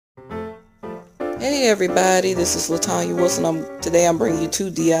Hey everybody, this is Latanya Wilson. Today I'm bringing you two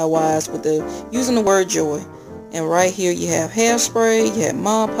DIYs with using the word joy. And right here you have hairspray, you have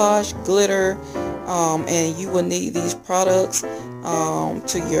Mod Podge, glitter, and you will need these products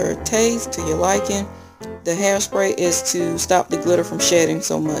to your taste, to your liking. The hairspray is to stop the glitter from shedding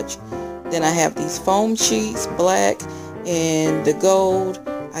so much. Then I have these foam sheets, black and the gold.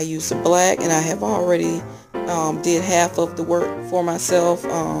 I use the black, and I have already did half of the work for myself.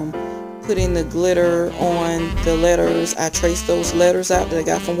 Putting the glitter on the letters. I traced those letters out that I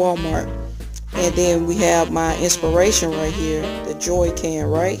got from Walmart. And then we have my inspiration right here, the joy can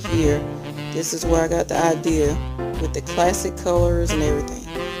right here. This is where I got the idea with the classic colors and everything.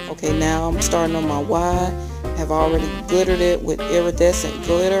 Okay, now I'm starting on my Y. I have already glittered it with iridescent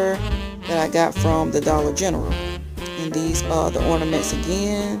glitter that I got from the Dollar General. And these are the ornaments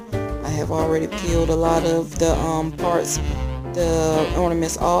again. I have already peeled a lot of the parts, the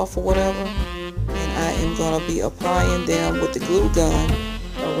ornaments off or whatever, and I am going to be applying them with the glue gun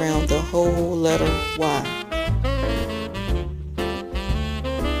around the whole letter Y.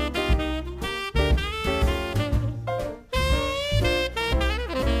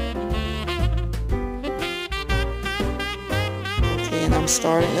 Okay, and I'm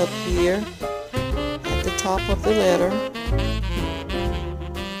starting up here at the top of the letter,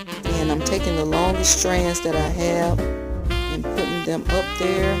 and I'm taking the longest strands that I have and putting them up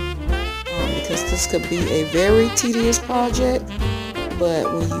there because this could be a very tedious project, but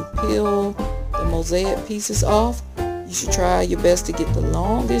when you peel the mosaic pieces off, you should try your best to get the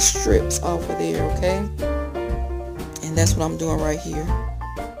longest strips off of there, okay? And that's what I'm doing right here.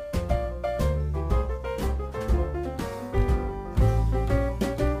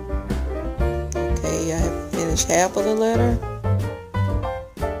 Okay, I have finished half of the letter.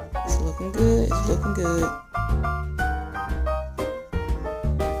 It's looking good, it's looking good.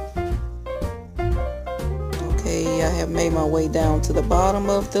 I have made my way down to the bottom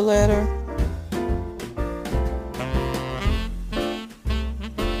of the letter.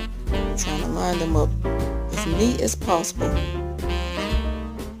 I'm trying to line them up as neat as possible.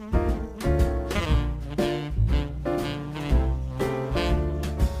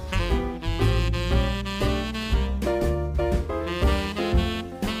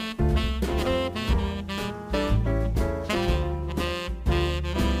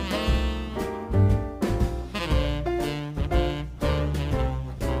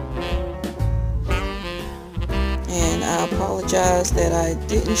 And I apologize that I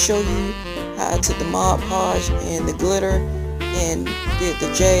didn't show you how I took the Mod Podge and the glitter and did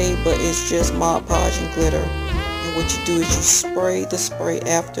the J, but it's just Mod Podge and glitter. And what you do is you spray the spray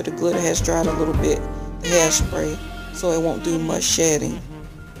after the glitter has dried a little bit, the hairspray, so it won't do much shedding.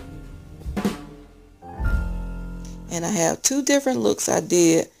 And I have two different looks I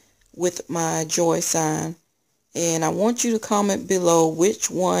did with my joy sign, and I want you to comment below which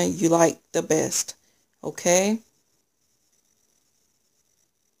one you like the best, okay?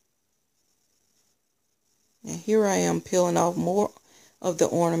 And here I am peeling off more of the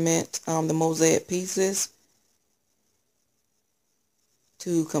ornament, the mosaic pieces,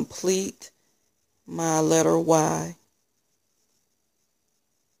 to complete my letter Y.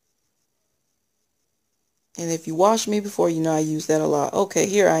 And if you watched me before, you know I use that a lot. Okay,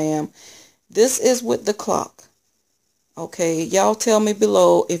 here I am. This is with the clock. Okay, y'all tell me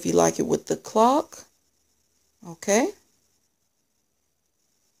below if you like it with the clock. Okay.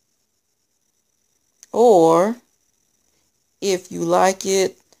 Or if you like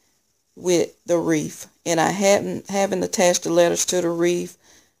it with the wreath. And I haven't attached the letters to the wreath.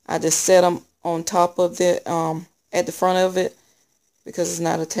 I just set them on top of the at the front of it because it's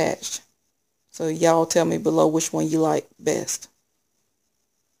not attached. So y'all tell me below which one you like best.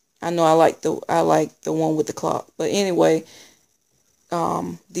 I know I like the one with the clock. But anyway,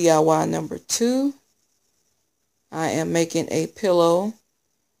 DIY number 2. I am making a pillow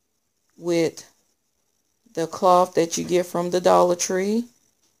with the cloth that you get from the Dollar Tree,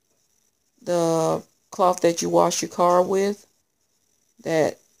 the cloth that you wash your car with,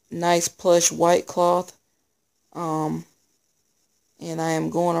 that nice plush white cloth, and I am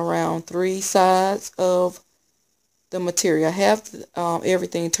going around 3 sides of the material. I have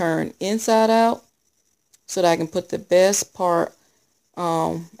everything turned inside out so that I can put the best part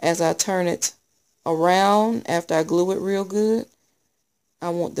as I turn it around after I glue it real good. I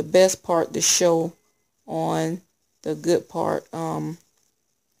want the best part to show on the good part,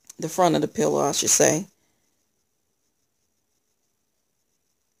 the front of the pillow, I should say.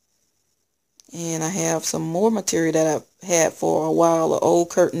 And I have some more material that I've had for a while, an old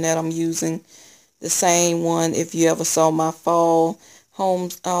curtain that I'm using, the same one if you ever saw my fall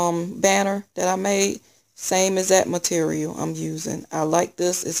home banner that I made, same as that material I'm using. I like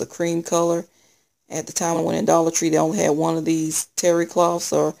this. It's a cream color. At the time I went in Dollar Tree, they only had one of these terry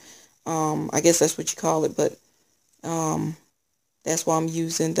cloths, or I guess that's what you call it, but that's why I'm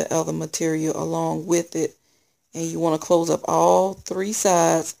using the other material along with it. And you want to close up all 3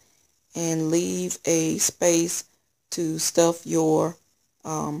 sides and leave a space to stuff your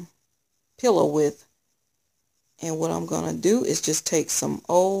pillow with. And what I'm going to do is just take some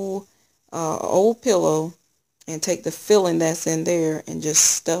old pillow and take the filling that's in there and just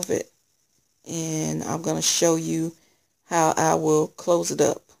stuff it. And I'm going to show you how I will close it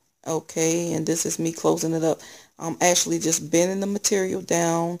up. Okay, and this is me closing it up. I'm actually just bending the material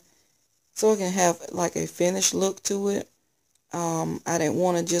down so I can have like a finished look to it. I didn't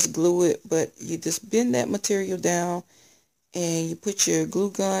want to just glue it, but you just bend that material down and you put your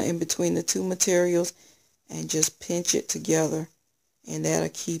glue gun in between the 2 materials and just pinch it together, and that'll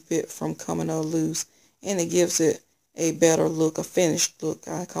keep it from coming all loose, and it gives it a better look, a finished look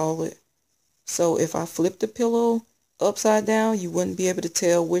I call it. So if I flip the pillow upside down, you wouldn't be able to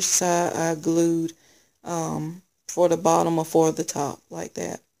tell which side I glued for the bottom or for the top, like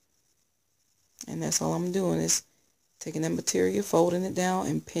that. And that's all I'm doing, is taking that material, folding it down,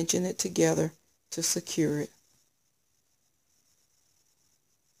 and pinching it together to secure it.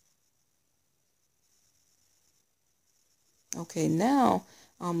 Okay, now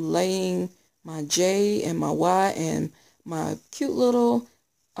I'm laying my J and my Y and my cute little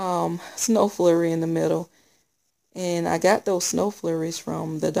snow flurry in the middle. And I got those snow flurries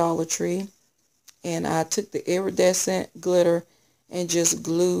from the Dollar Tree. And I took the iridescent glitter and just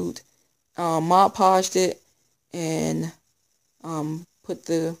glued, Mod Podged it, and put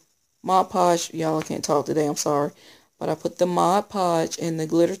the Mod Podge, y'all, I can't talk today, I'm sorry. But I put the Mod Podge and the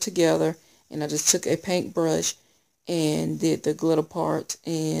glitter together, and I just took a paintbrush and did the glitter part.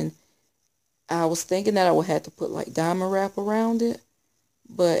 And I was thinking that I would have to put like diamond wrap around it,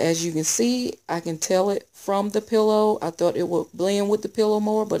 but as you can see, I can tell it from the pillow. I thought it would blend with the pillow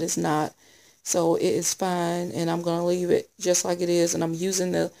more, but it's not. So it is fine, and I'm going to leave it just like it is. And I'm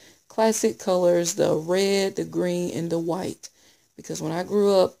using the classic colors, the red, the green, and the white, because when I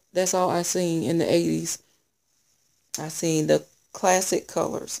grew up, that's all I seen in the 80s. I seen the classic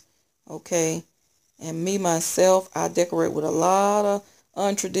colors, okay? And me, myself, I decorate with a lot of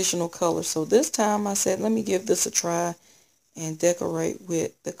untraditional colors. So this time I said, let me give this a try and decorate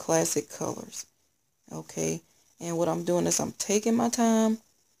with the classic colors. Okay, and what I'm doing is I'm taking my time,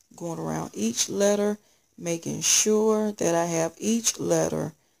 going around each letter, making sure that I have each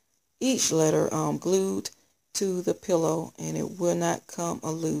letter glued to the pillow, and it will not come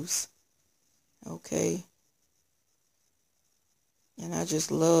loose. Okay, and I just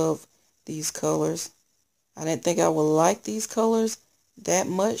love these colors. I didn't think I would like these colors that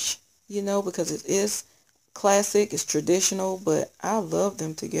much, you know, because it is classic, it's traditional, but I love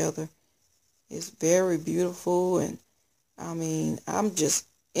them together. It's very beautiful, and I mean, I'm just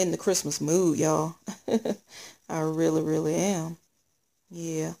in the Christmas mood, y'all. I really, really am.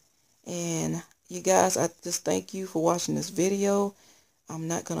 Yeah. And you guys, I just thank you for watching this video. I'm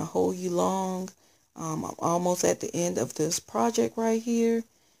not going to hold you long. I'm almost at the end of this project right here.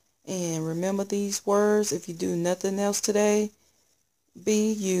 And remember these words, if you do nothing else today,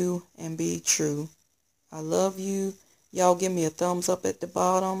 be you and be true. I love you. Y'all give me a thumbs up at the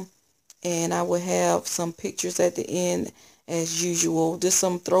bottom. And I will have some pictures at the end as usual. Just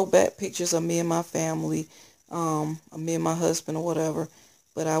some throwback pictures of me and my family, of me and my husband or whatever.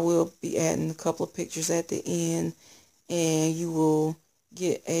 But I will be adding a couple of pictures at the end. And you will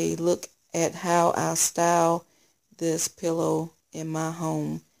get a look at how I style this pillow in my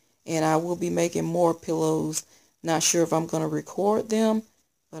home. And I will be making more pillows. Not sure if I'm going to record them,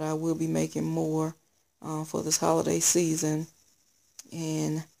 but I will be making more for this holiday season.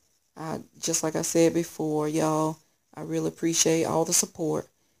 And just like I said before, y'all, I really appreciate all the support.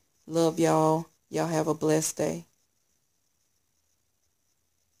 Love y'all. Y'all have a blessed day.